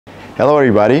Hello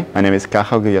everybody, my name is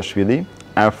Kaha.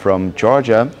 I'm from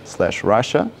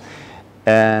Georgia/Russia,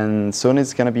 and soon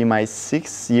it's gonna be my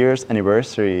 6 years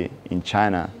anniversary in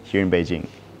China, here in Beijing.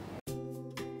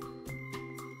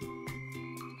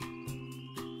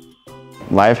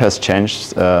 Life has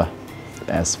changed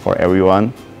as for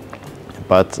everyone,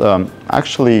 but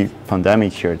actually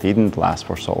pandemic here didn't last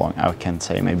for so long. I can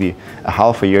say maybe a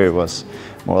half a year. It was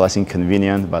more or less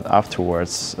inconvenient, but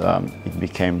afterwards it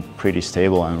became pretty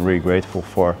stable. I'm really grateful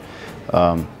for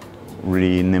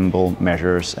really nimble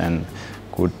measures and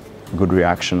good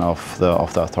reaction of the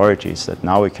authorities, that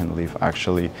now we can live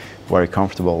actually very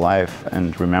comfortable life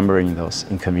and remembering those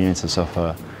inconveniences of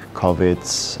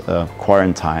COVID's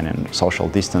quarantine and social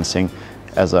distancing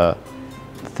as a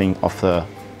thing of the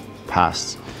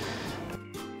past.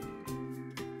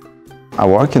 I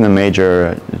work in a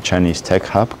major Chinese tech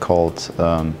hub called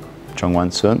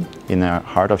Zhongguancun. In the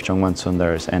heart of Zhongguancun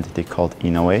there is an entity called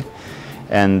Innovate.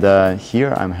 And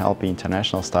here I'm helping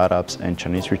international startups and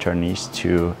Chinese returnees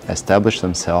to establish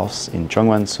themselves in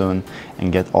Zhongguancun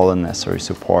and get all the necessary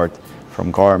support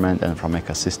from government and from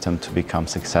ecosystem to become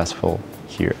successful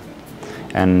here.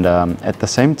 And at the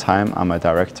same time, I'm a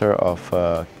director of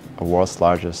the world's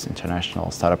largest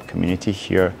international startup community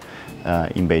here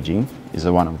in Beijing. Is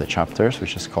one of the chapters,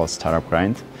 which is called Startup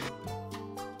Grind.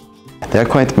 There are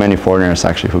quite many foreigners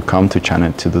actually who come to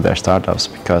China to do their startups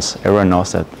because everyone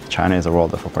knows that China is a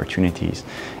world of opportunities.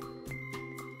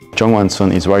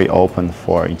 Zhongguancun is very open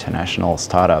for international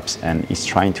startups and is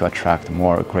trying to attract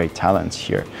more great talents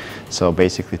here. So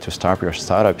basically to start your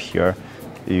startup here,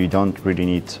 you don't really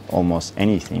need almost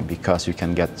anything because you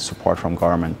can get support from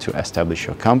government to establish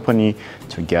your company,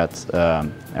 to get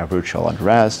a virtual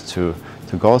address, to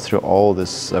go through all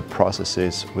these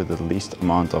processes with the least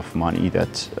amount of money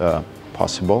that's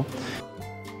possible.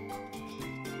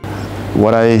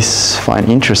 What I find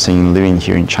interesting living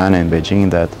here in China and Beijing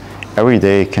that every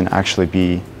day can actually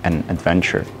be an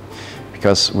adventure,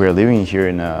 because we're living here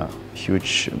in a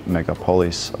huge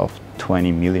megapolis of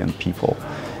 20 million people.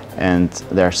 And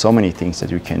there are so many things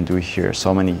that you can do here,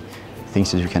 so many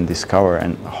things that you can discover,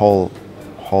 and whole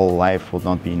life will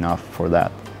not be enough for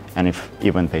that. And if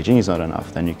even Beijing is not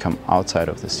enough, then you come outside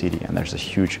of the city and there's a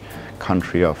huge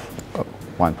country of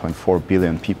 1.4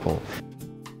 billion people.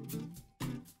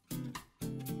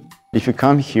 If you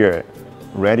come here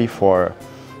ready for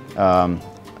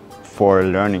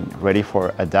learning, ready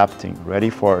for adapting, ready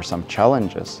for some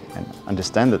challenges, and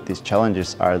understand that these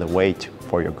challenges are the way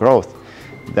for your growth,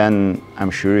 then I'm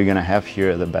sure you're gonna have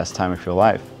here the best time of your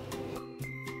life.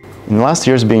 In the last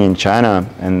years being in China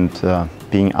and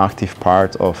being active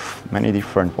part of many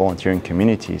different volunteering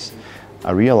communities,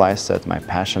 I realized that my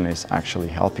passion is actually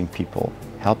helping people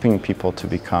to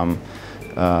become,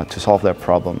 to solve their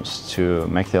problems, to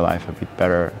make their life a bit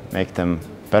better, make them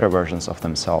better versions of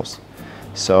themselves.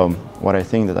 So what I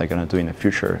think that I'm gonna do in the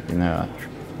future, in a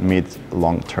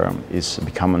mid-long term, is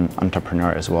become an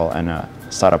entrepreneur as well and a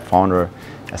startup founder,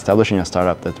 establishing a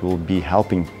startup that will be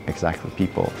helping exactly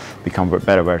people become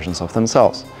better versions of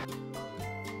themselves.